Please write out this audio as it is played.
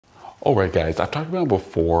Alright guys, I've talked about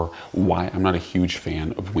before why I'm not a huge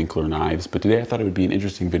fan of Winkler knives, but today I thought it would be an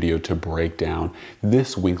interesting video to break down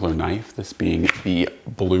this Winkler knife, this being the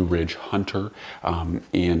Blue Ridge Hunter,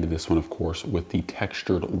 and this one of course with the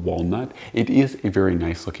textured walnut. It is a very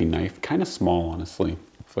nice looking knife, kind of small honestly.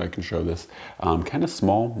 If I can show this, kind of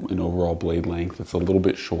small in overall blade length. It's a little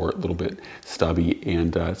bit short, a little bit stubby,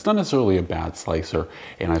 and it's not necessarily a bad slicer.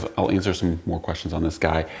 And I'll answer some more questions on this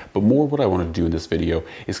guy, but more what I want to do in this video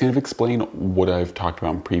is kind of explain what I've talked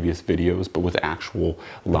about in previous videos, but with actual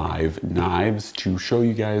live knives to show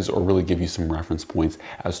you guys or really give you some reference points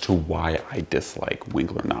as to why I dislike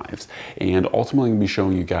Winkler knives. And ultimately I'm going to be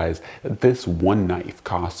showing you guys that this one knife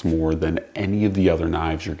costs more than any of the other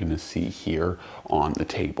knives you're going to see here on the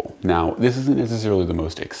table. Now, this isn't necessarily the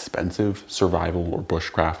most expensive survival or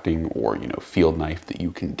bushcrafting or, field knife that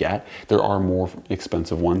you can get. There are more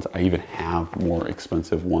expensive ones. I even have more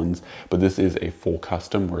expensive ones, but this is a full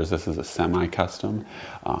custom, whereas this is a semi-custom.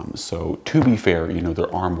 So to be fair,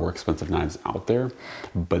 there are more expensive knives out there,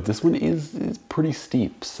 but this one is pretty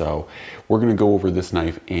steep. So we're gonna go over this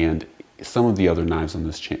knife and some of the other knives on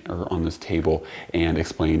this table and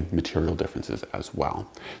explain material differences as well.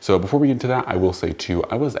 So before we get into that, I will say too,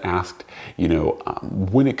 I was asked,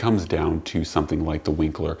 when it comes down to something like the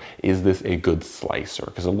Winkler, is this a good slicer?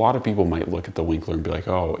 Because a lot of people might look at the Winkler and be like,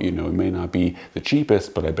 oh, it may not be the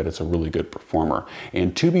cheapest, but I bet it's a really good performer.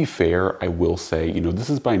 And to be fair, I will say,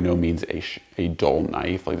 this is by no means a dull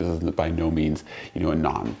knife. Like, this is by no means, a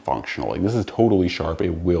non-functional. Like, this is totally sharp.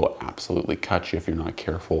 It will absolutely cut you if you're not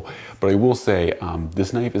careful. But I will say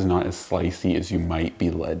this knife is not as slicey as you might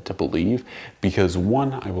be led to believe, because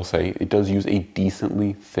one, I will say it does use a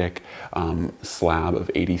decently thick slab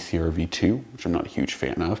of 80 CRV2, which I'm not a huge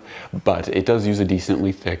fan of, but it does use a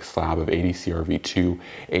decently thick slab of 80 CRV2,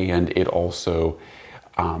 and it also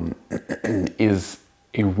is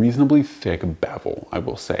a reasonably thick bevel, I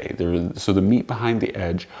will say. So the meat behind the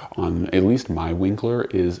edge on at least my Winkler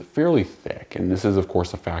is fairly thick, and this is of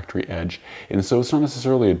course a factory edge, and so it's not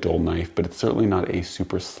necessarily a dull knife, but it's certainly not a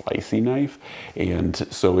super slicey knife, and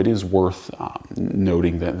so it is worth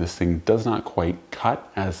noting that this thing does not quite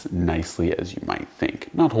cut as nicely as you might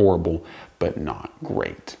think. Not horrible, but not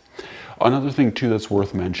great. Another thing too that's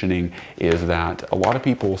worth mentioning is that a lot of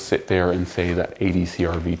people sit there and say that 80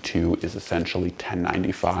 CRV2 is essentially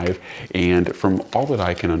 1095, and from all that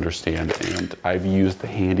I can understand, and I've used the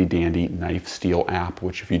handy dandy Knife Steel app,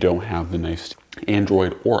 which if you don't have the Knife Steel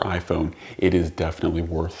Android or iPhone, it is definitely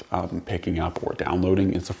worth picking up or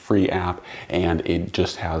downloading. It's a free app, and it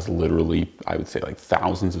just has literally, I would say, like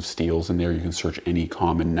thousands of steels in there. You can search any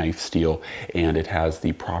common knife steel, and it has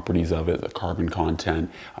the properties of it, the carbon content,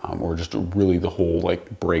 or just really the whole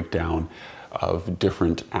breakdown of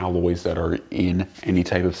different alloys that are in any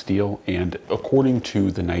type of steel. And according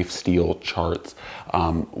to the Knife Steel charts,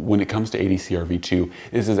 when it comes to 80 CRV2,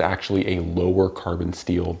 this is actually a lower carbon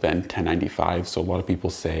steel than 1095. So a lot of people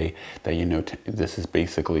say that, this is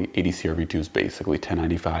basically, 80 CRV2 is basically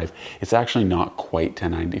 1095. It's actually not quite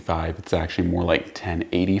 1095. It's actually more like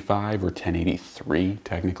 1085 or 1083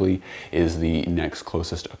 technically is the next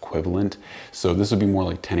closest equivalent. So this would be more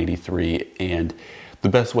like 1083, and the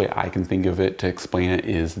best way I can think of it to explain it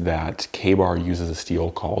is that K-Bar uses a steel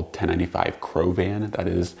called 1095 Chrovan. That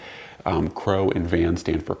is, Chro and Van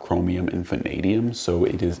stand for chromium and vanadium. So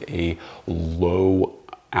it is a low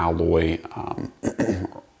alloy,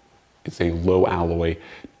 it's a low alloy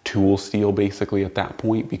tool steel basically at that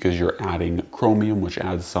point, because you're adding chromium, which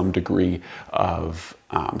adds some degree of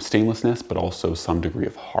stainlessness, but also some degree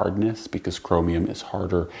of hardness, because chromium is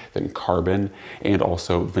harder than carbon, and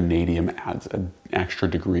also vanadium adds an extra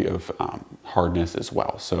degree of hardness as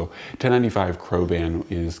well. So 1095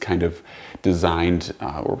 Chrovan is kind of designed,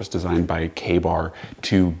 or was designed by K-Bar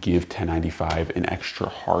to give 1095 an extra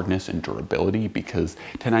hardness and durability, because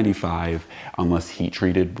 1095, unless heat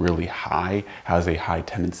treated really high, has a high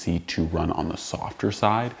tendency to run on the softer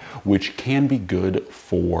side, which can be good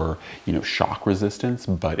for, shock resistance.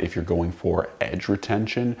 But if you're going for edge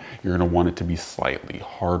retention, you're going to want it to be slightly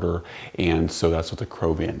harder, and so that's what the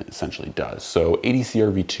Chrovan essentially does. So 80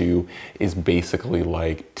 CRV2 is basically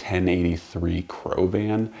like 1083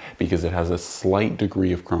 Chrovan, because it has a slight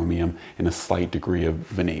degree of chromium and a slight degree of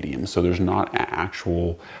vanadium. So there's not an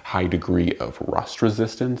actual high degree of rust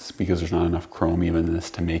resistance, because there's not enough chromium in this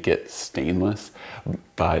to make it stainless,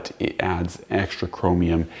 but it adds extra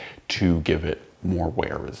chromium to give it more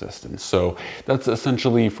wear resistance. So that's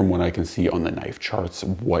essentially, from what I can see on the knife charts,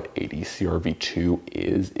 what 80 CRV2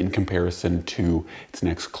 is in comparison to its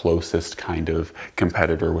next closest kind of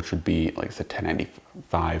competitor, which would be like the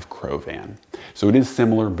 1095 Chrovan. So it is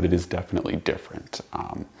similar, but it is definitely different.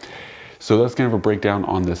 So that's kind of a breakdown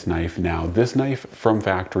on this knife. Now, this knife from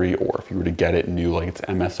factory, or if you were to get it new, like its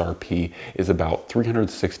MSRP, is about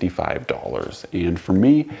 $365. And for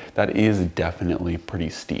me, that is definitely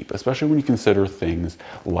pretty steep, especially when you consider things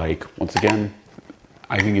like, once again,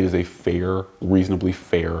 I think it is a fair, reasonably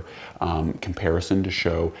fair comparison to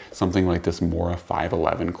show something like this Mora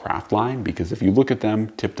 511 craft line, because if you look at them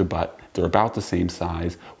tip to butt, they're about the same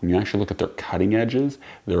size. When you actually look at their cutting edges,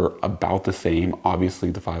 they're about the same.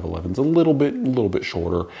 Obviously, the 511's a little bit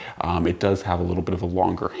shorter. It does have a little bit of a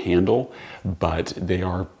longer handle, but they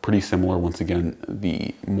are pretty similar. Once again,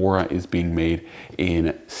 the Mora is being made in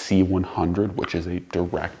C100, which is a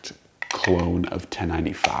direct clone of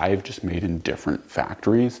 1095, just made in different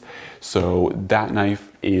factories. So that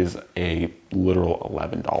knife is a literal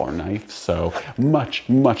 $11 knife, so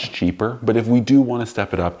much cheaper. But if we do want to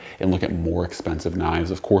step it up and look at more expensive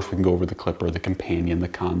knives, of course we can go over the Clipper, the Companion, the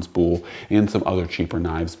Conspool, and some other cheaper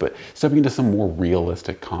knives. But stepping into some more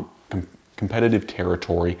realistic competitive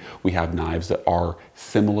territory, we have knives that are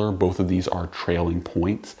similar. Both of these are trailing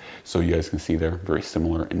points, so you guys can see they're very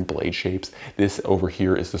similar in blade shapes. This over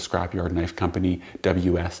here is the Scrapyard Knife Company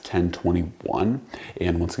WS1021,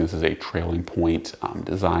 and once again, this is a trailing point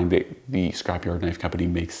design. The Scrapyard Knife Company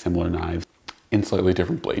makes similar knives in slightly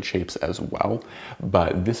different blade shapes as well,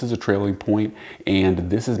 but this is a trailing point, and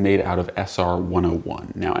this is made out of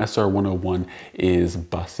SR101. Now, SR101 is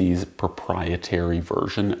Bussey's proprietary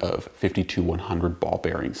version of 52-100 ball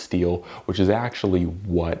bearing steel, which is actually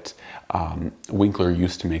what Winkler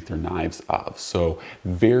used to make their knives of. So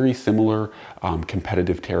very similar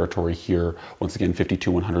competitive territory here. Once again,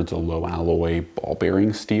 52-100 is a low alloy ball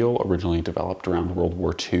bearing steel, originally developed around World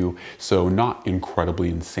War II. So not incredibly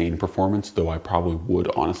insane performance, though I probably would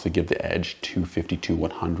honestly give the edge to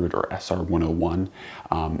 52-100 or SR101.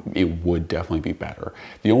 It would definitely be better.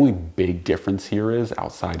 The only big difference here is,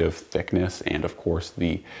 outside of thickness and of course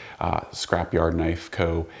the Scrapyard Knife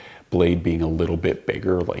Co. blade being a little bit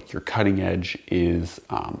bigger, like your cutting edge is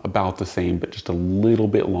about the same, but just a little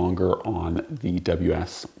bit longer on the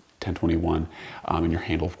WS 1021, and your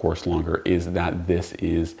handle of course longer, is that this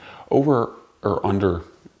is over or under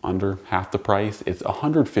half the price. It's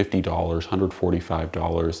 $150,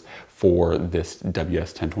 $145 for this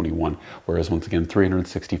WS 1021, whereas once again,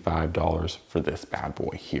 $365 for this bad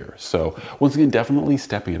boy here. So once again, definitely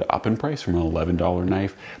stepping it up in price from an $11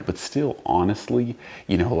 knife, but still honestly,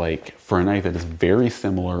 you know, like for a knife that is very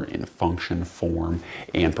similar in function, form,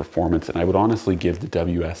 and performance, and I would honestly give the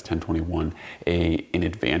WS 1021 an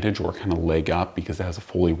advantage or kind of leg up, because it has a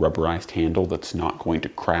fully rubberized handle that's not going to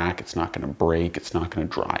crack, it's not going to break, it's not going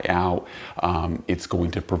to dry out. It's going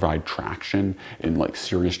to provide traction, and like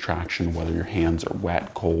serious traction, whether your hands are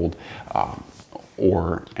wet, cold,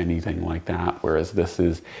 or anything like that. Whereas this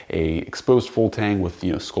is a exposed full tang with,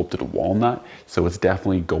 you know, sculpted walnut, so it's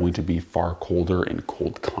definitely going to be far colder in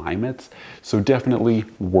cold climates. So definitely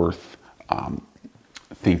worth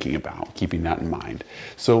thinking about, keeping that in mind.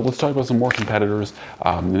 So let's talk about some more competitors.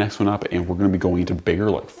 The next one up, and we're going to be going into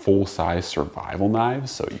bigger, like full-size survival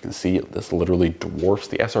knives. So you can see this literally dwarfs,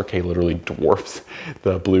 the SRK literally dwarfs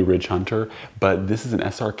the Blue Ridge Hunter, but this is an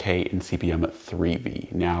SRK in CPM at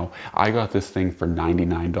 3V. Now, I got this thing for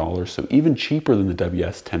 $99, so even cheaper than the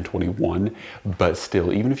WS 1021, but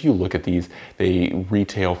still, even if you look at these, they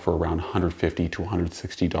retail for around $150 to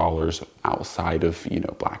 $160 outside of, you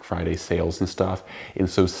know, Black Friday sales and stuff.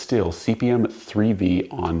 And so still CPM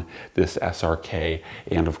 3V on this SRK,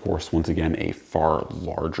 and of course, once again, a far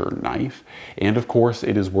larger knife. And of course,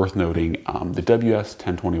 it is worth noting the WS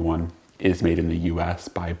 1021 is made in the US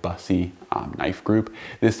by Bussey Knife Group.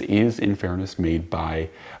 This is, in fairness, made by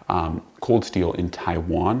Cold Steel in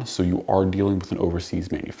Taiwan, so you are dealing with an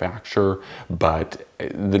overseas manufacturer, but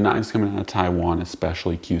the knives coming out of Taiwan,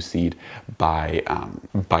 especially QC'd by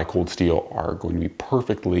Cold Steel, are going to be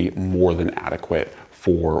perfectly more than adequate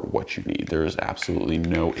for what you need. There's absolutely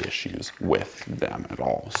no issues with them at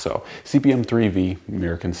all. So CPM 3V,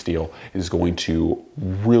 American Steel, is going to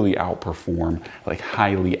really outperform, like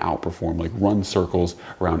highly outperform, like run circles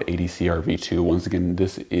around ADCR V2. Once again,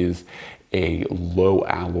 this is a low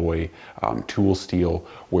alloy tool steel,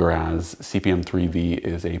 whereas CPM 3V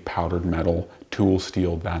is a powdered metal tool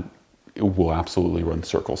steel that it will absolutely run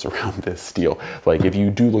circles around this steel. Like if you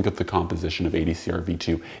do look at the composition of ADCR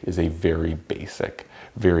V2, is a very basic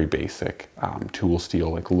tool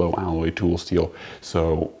steel, like low alloy tool steel.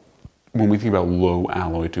 So when we think about low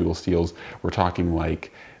alloy tool steels, we're talking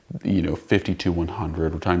like, you know, 52-100, we're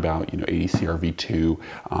talking about, you know, ADCR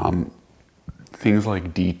V2, things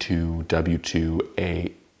like D2,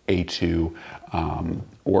 W2, A2,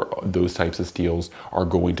 or those types of steels are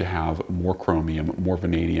going to have more chromium, more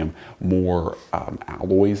vanadium, more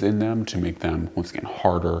alloys in them to make them, once again,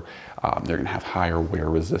 harder. They're going to have higher wear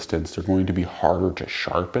resistance. They're going to be harder to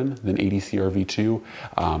sharpen than ADCR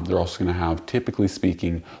V2. They're also going to have, typically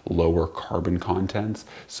speaking, lower carbon contents.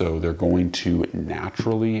 So they're going to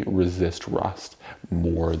naturally resist rust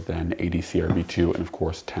more than ADCR V2 and of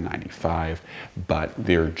course 1095, but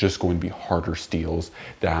they're just going to be harder steels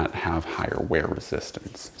that have higher wear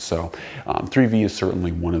resistance. So 3V is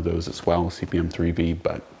certainly one of those as well, CPM 3V,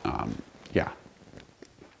 but yeah.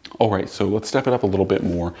 All right, so let's step it up a little bit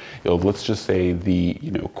more. Let's just say the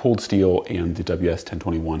cold steel and the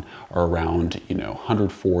WS1021 are around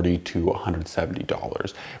 $140 to $170. We're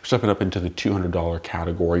stepping up into the $200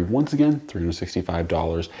 category. Once again,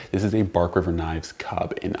 $365. This is a Bark River Knives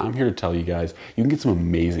Cub, and I'm here to tell you guys you can get some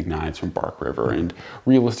amazing knives from Bark River. And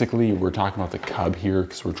realistically, we're talking about the Cub here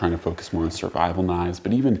because we're trying to focus more on survival knives.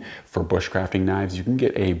 But even for bushcrafting knives, you can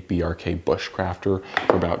get a BRK Bushcrafter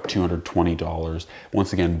for about $220.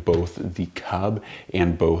 Once again, both the Cub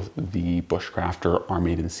and both the Bushcrafter are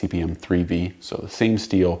made in CPM 3V, so the same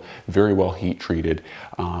steel, very well heat treated.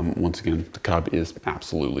 Once again, the Cub is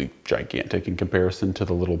absolutely gigantic in comparison to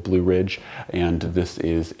the little Blue Ridge, and this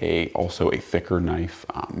is also a thicker knife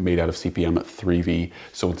made out of CPM 3V,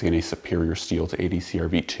 so once again a superior steel to ADCR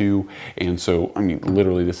V2. And so, I mean,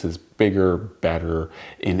 literally this is bigger, better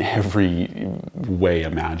in every way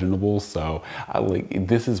imaginable. So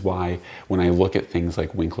this is why when I look at things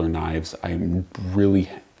like Winkler knives, I'm really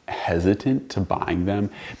hesitant to buying them,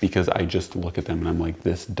 because I just look at them and I'm like,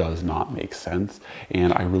 this does not make sense.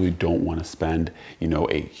 And I really don't want to spend,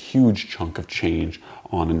 a huge chunk of change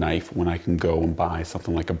on a knife when I can go and buy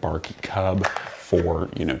something like a Barky Cub for,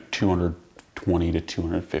 $220 to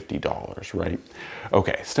 $250, right?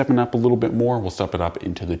 Okay, stepping up a little bit more, we'll step it up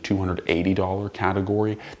into the $280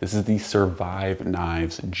 category. This is the Survive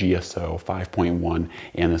Knives GSO 5.1,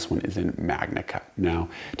 and this one is in MagnaCut. Now,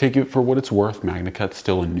 take it for what it's worth, MagnaCut's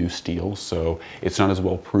still a new steel, so it's not as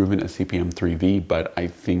well proven as CPM 3V, but I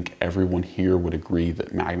think everyone here would agree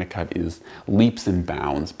that MagnaCut is leaps and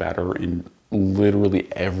bounds better in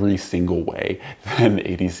literally every single way than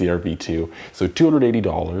ADCR V2. So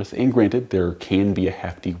 $280, and granted, there can be a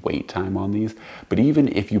hefty wait time on these, but even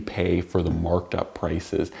if you pay for the marked up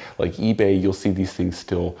prices, like eBay, you'll see these things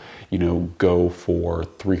still, go for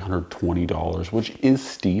 $320, which is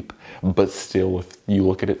steep, but still, if you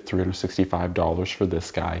look at it, $365 for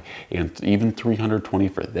this guy, and even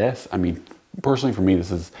 $320 for this, I mean, personally, for me,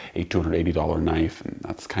 this is a $280 knife, and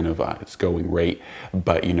that's kind of its going rate.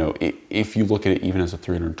 But if you look at it even as a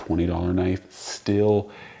 $320 knife,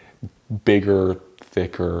 still bigger,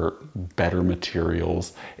 thicker, better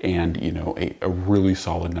materials, and a really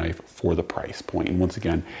solid knife for the price point. And once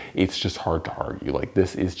again, it's just hard to argue. Like,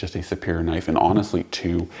 this is just a superior knife. And honestly,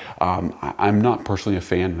 too, I'm not personally a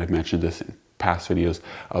fan, and I've mentioned this in past videos,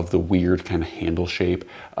 of the weird kind of handle shape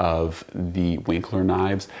of the Winkler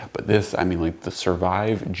knives, but this, I mean, like, the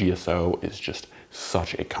Survive GSO is just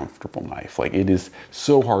such a comfortable knife. Like, it is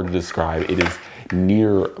so hard to describe. It is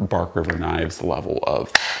near Bark River Knives level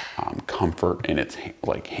of comfort in its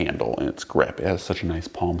handle and its grip. It has such a nice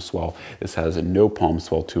palm swell. This has no palm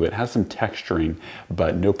swell to it. It has some texturing,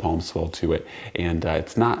 but no palm swell to it. And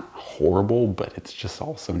it's not horrible, but it's just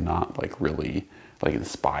also not really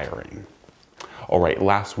inspiring. All right,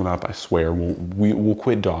 last one up, I swear, we'll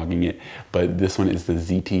quit dogging it, but this one is the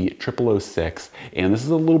ZT 0006, and this is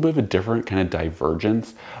a little bit of a different kind of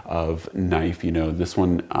divergence of knife. This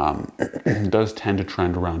one does tend to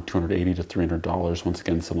trend around $280 to $300, once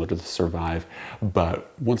again, similar to the Survive,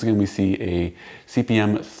 but once again, we see a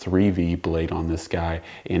CPM 3V blade on this guy,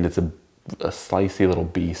 and it's a slicey little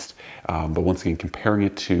beast, but once again, comparing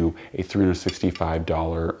it to a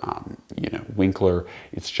 $365 Winkler,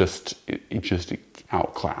 it's just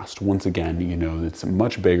outclassed. Once again, it's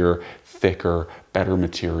much bigger, thicker, better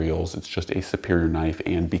materials. It's just a superior knife,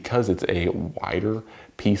 and because it's a wider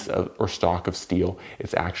piece of or stock of steel,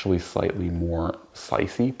 it's actually slightly more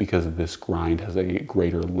slicey because this grind has a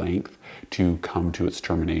greater length to come to its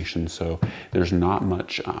termination. So there's not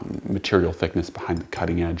much material thickness behind the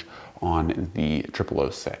cutting edge on the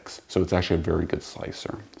 0006. So it's actually a very good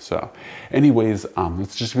slicer. So anyways,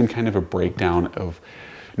 it's just been kind of a breakdown of,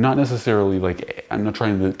 not necessarily I'm not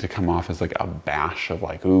trying to come off as a bash of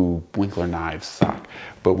ooh, Winkler knives suck.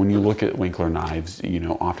 But when you look at Winkler knives,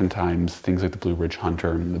 oftentimes things like the Blue Ridge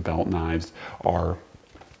Hunter and the belt knives are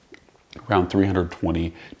around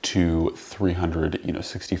 $320 to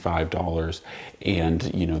 $365, and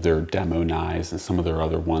their demo knives and some of their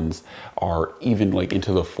other ones are even like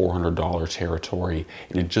into the $400 territory,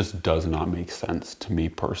 and it just does not make sense to me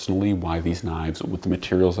personally why these knives, with the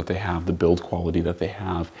materials that they have, the build quality that they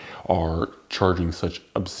have, are charging such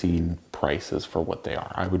obscene prices for what they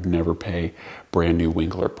are. I would never pay brand new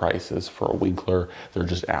Winkler prices for a Winkler. They're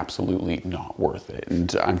just absolutely not worth it.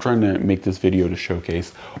 And I'm trying to make this video to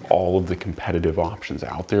showcase all of the competitive options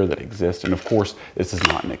out there that exist. And of course, this is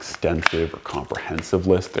not an extensive or comprehensive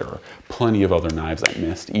list. There are plenty of other knives I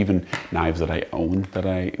missed, even knives that I own that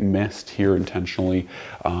I missed here intentionally,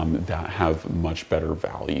 that have much better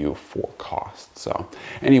value for cost. So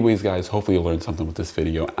anyways, guys, hopefully you learned something with this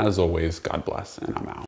video. As always, God bless, and I'm out.